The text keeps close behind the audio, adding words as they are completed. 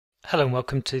Hello and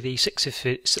welcome to the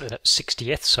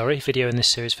 60th video in this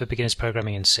series for beginners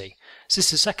programming in C. So this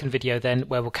is the second video then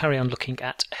where we'll carry on looking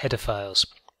at header files.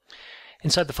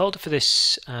 Inside the folder for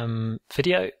this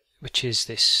video, which is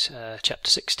this chapter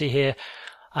 60 here,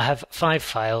 I have 5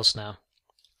 files now.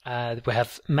 We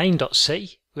have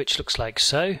main.c, which looks like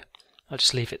so. I'll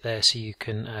just leave it there so you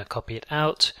can copy it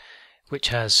out, which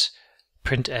has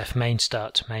printf main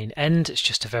start main end. It's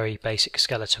just a very basic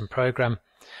skeleton program.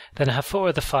 Then I have 4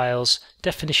 other files: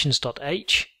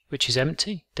 definitions.h, which is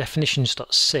empty;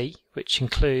 definitions.c,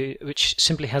 which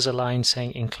simply has a line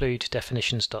saying include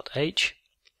definitions.h;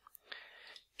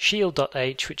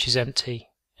 shield.h, which is empty;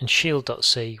 and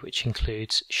shield.c, which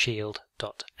includes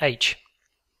shield.h.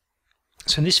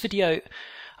 So in this video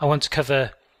I want to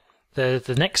cover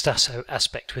the next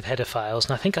aspect with header files,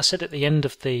 and I think I said at the end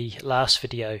of the last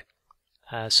video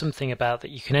something about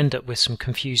that you can end up with some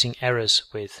confusing errors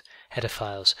with header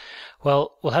files.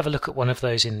 Well, we'll have a look at one of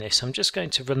those in this. I'm just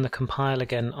going to run the compile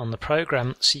again on the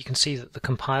program so you can see that the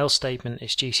compile statement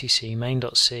is gcc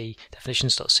main.c,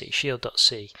 definitions.c,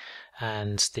 shield.c,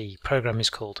 and the program is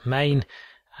called main,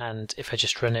 and if I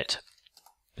just run it,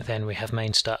 then we have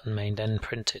main start and main end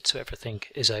printed, so everything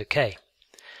is okay.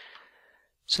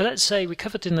 So let's say we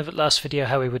covered in the last video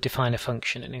how we would define a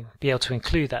function and be able to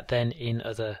include that then in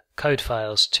other code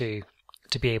files to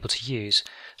be able to use.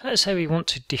 Let's say we want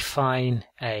to define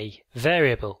a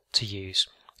variable to use,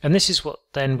 and this is what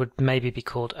then would maybe be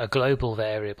called a global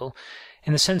variable,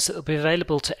 in the sense that it will be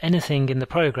available to anything in the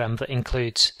program that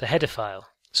includes the header file.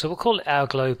 So we'll call it our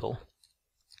global.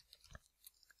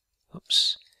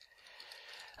 Oops.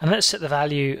 And let's set the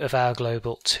value of our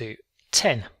global to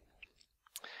 10.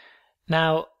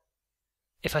 Now,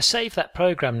 if I save that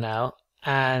program now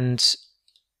and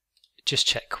just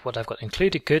check what I've got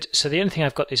included, good. So the only thing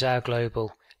I've got is our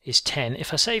global is 10.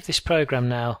 If I save this program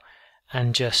now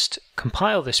and just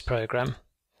compile this program,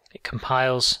 it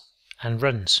compiles and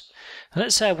runs. And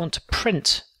let's say I want to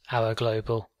print our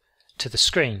global to the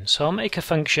screen. So I'll make a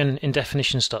function in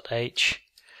definitions.h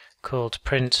called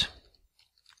print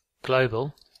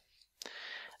global.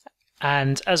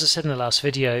 And as I said in the last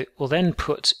video, we'll then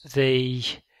put the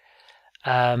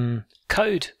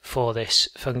code for this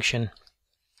function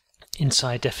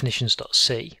inside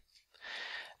definitions.c.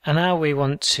 And now we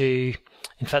want to,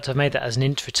 in fact I've made that as an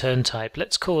int return type.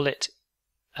 Let's call it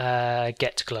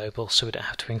get global so we don't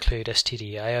have to include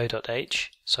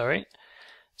stdio.h. Sorry.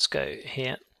 Let's go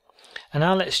here. And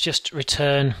now let's just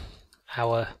return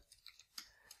our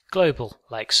global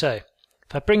like so.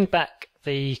 If I bring back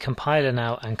the compiler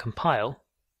now and compile,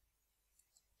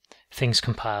 things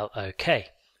compile okay.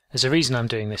 There's a reason I'm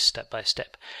doing this step by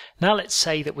step. Now let's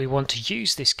say that we want to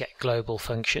use this getGlobal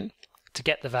function to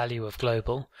get the value of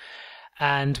global,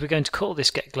 and we're going to call this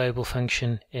getGlobal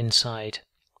function inside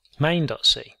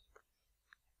main.c.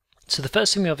 So the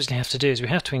first thing we obviously have to do is we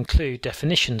have to include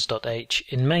definitions.h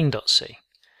in main.c.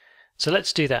 So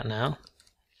let's do that now.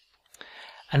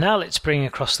 And now let's bring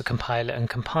across the compiler and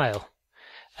compile.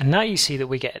 And now you see that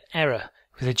we get an error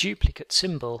with a duplicate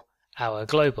symbol, our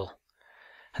global.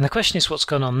 And the question is what's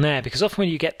gone on there, because often when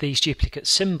you get these duplicate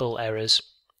symbol errors,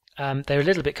 they're a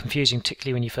little bit confusing,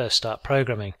 particularly when you first start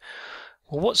programming.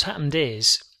 Well, what's happened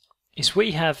is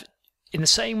we have, in the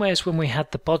same way as when we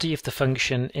had the body of the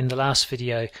function in the last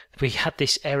video, we had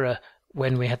this error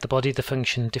when we had the body of the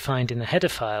function defined in the header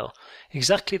file,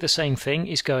 exactly the same thing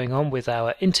is going on with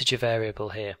our integer variable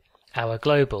here, our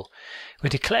global. We're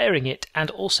declaring it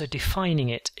and also defining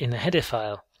it in the header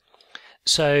file.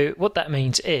 So what that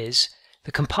means is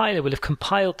the compiler will have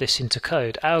compiled this into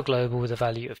code, our global with a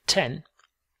value of 10,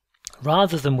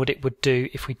 rather than what it would do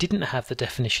if we didn't have the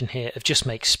definition here of just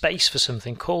make space for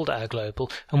something called our global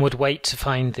and would wait to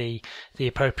find the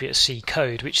appropriate C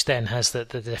code, which then has the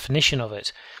definition of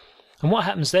it. And what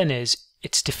happens then is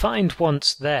it's defined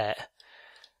once there,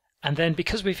 and then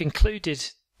because we've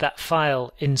included that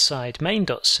file inside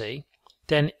main.c,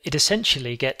 then it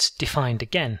essentially gets defined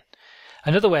again.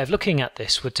 Another way of looking at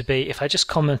this would to be if I just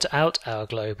comment out our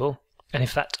global, and in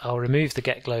fact I'll remove the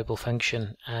getGlobal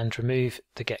function and remove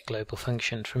the getGlobal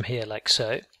function from here like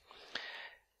so.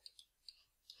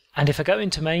 And if I go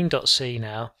into main.c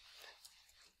now,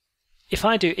 if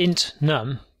I do int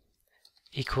num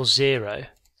equals 0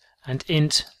 and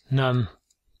int num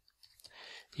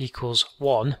equals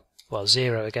 1, well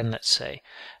 0 again let's say,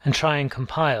 and try and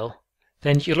compile,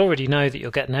 then you'll already know that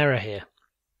you'll get an error here.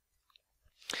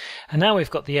 And now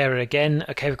we've got the error again.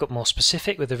 Okay, we've got more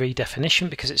specific with the redefinition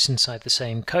because it's inside the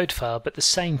same code file, but the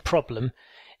same problem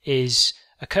is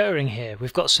occurring here.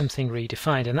 We've got something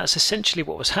redefined, and that's essentially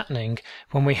what was happening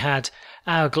when we had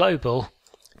our global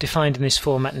defined in this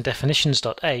format in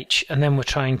definitions.h, and then we're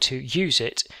trying to use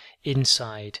it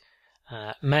inside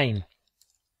main,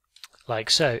 like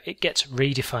so. It gets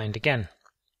redefined again.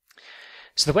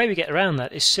 So the way we get around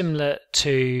that is similar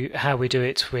to how we do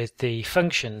it with the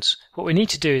functions. What we need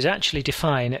to do is actually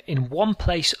define in one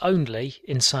place only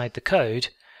inside the code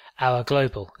our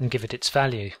global and give it its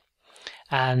value.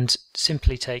 And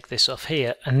simply take this off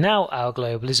here, and now our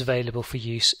global is available for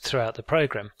use throughout the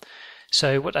program.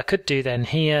 So what I could do then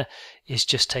here is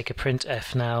just take a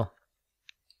printf now,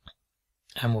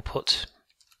 and we'll put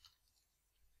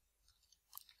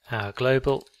our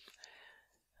global,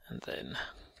 and then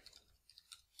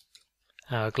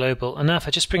our global. And now if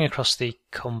I just bring across the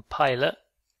compiler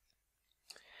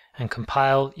and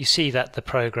compile, you see that the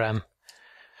program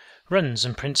runs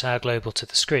and prints our global to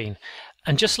the screen.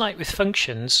 And just like with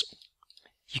functions,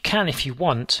 you can, if you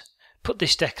want, put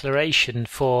this declaration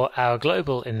for our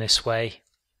global in this way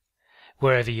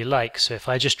wherever you like. So if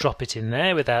I just drop it in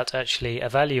there without actually a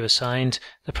value assigned,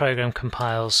 the program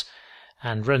compiles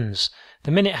and runs.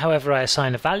 The minute, however, I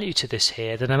assign a value to this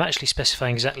here, then I'm actually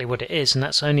specifying exactly what it is, and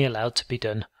that's only allowed to be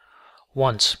done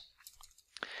once.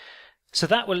 So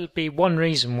that will be one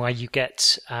reason why you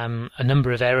get a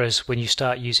number of errors when you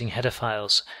start using header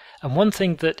files. And one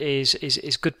thing that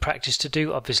is good practice to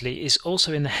do, obviously, is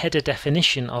also in the header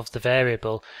definition of the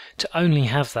variable to only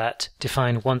have that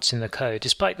defined once in the code,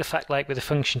 despite the fact, like with the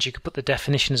functions, you could put the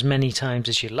definition as many times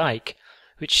as you like,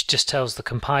 which just tells the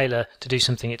compiler to do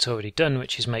something it's already done,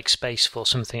 which is make space for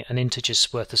something, an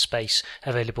integer's worth of space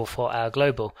available for our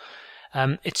global.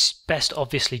 It's best,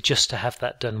 obviously, just to have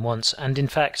that done once. And in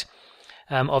fact,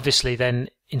 obviously then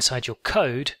inside your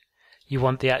code, you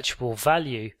want the actual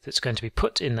value that's going to be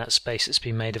put in that space that's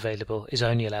been made available is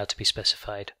only allowed to be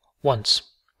specified once.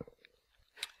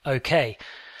 Okay,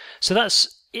 so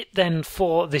that's it then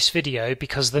for this video,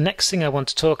 because the next thing I want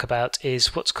to talk about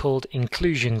is what's called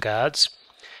inclusion guards,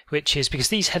 which is because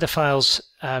these header files,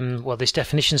 this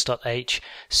definitions.h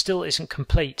still isn't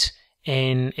complete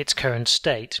in its current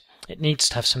state. It needs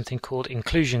to have something called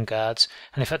inclusion guards,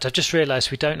 and in fact I've just realised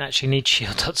we don't actually need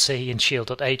shield.c and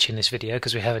shield.h in this video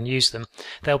because we haven't used them.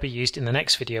 They'll be used in the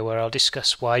next video, where I'll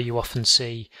discuss why you often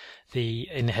see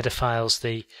in the header files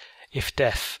the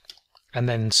if-def and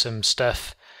then some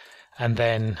stuff and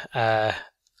then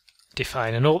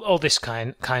define and all this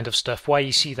kind of stuff, why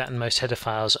you see that in most header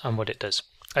files and what it does.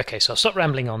 Okay, so I'll stop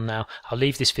rambling on now. I'll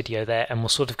leave this video there, and we'll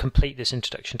sort of complete this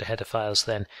introduction to header files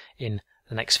then in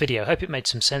the next video. Hope it made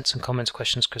some sense, and comments,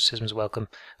 questions, criticisms welcome,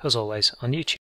 as always, on YouTube.